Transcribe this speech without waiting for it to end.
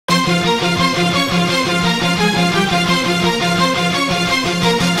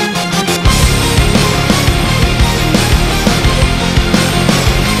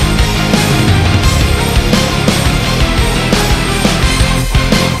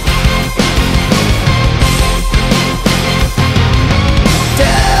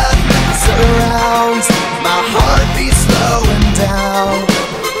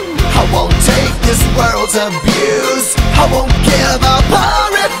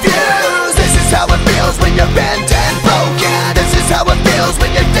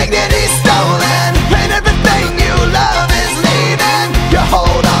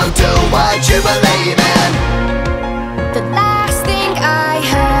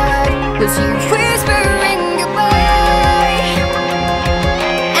was you whispering goodbye,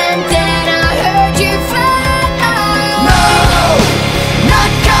 and then I heard you fly. No,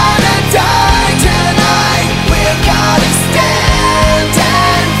 not gonna die tonight. We're gonna stand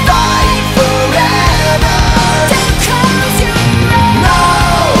and fight forever. Don't close your eyes. No,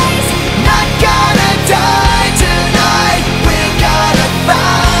 not gonna die tonight. We're gonna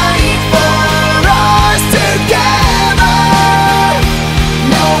fight for us together.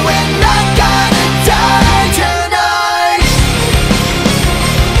 No, we're not gonna die tonight.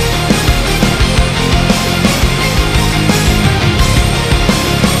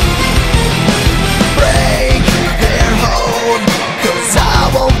 Break their hold, 'cause I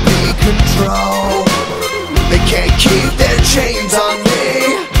won't be controlled. They can't keep their chains on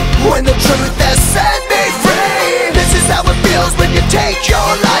me when the truth has set me free. This is how it feels when you take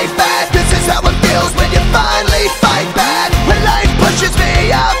your life back. This is how it feels when you finally fight back. When life pushes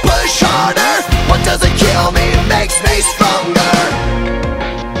me up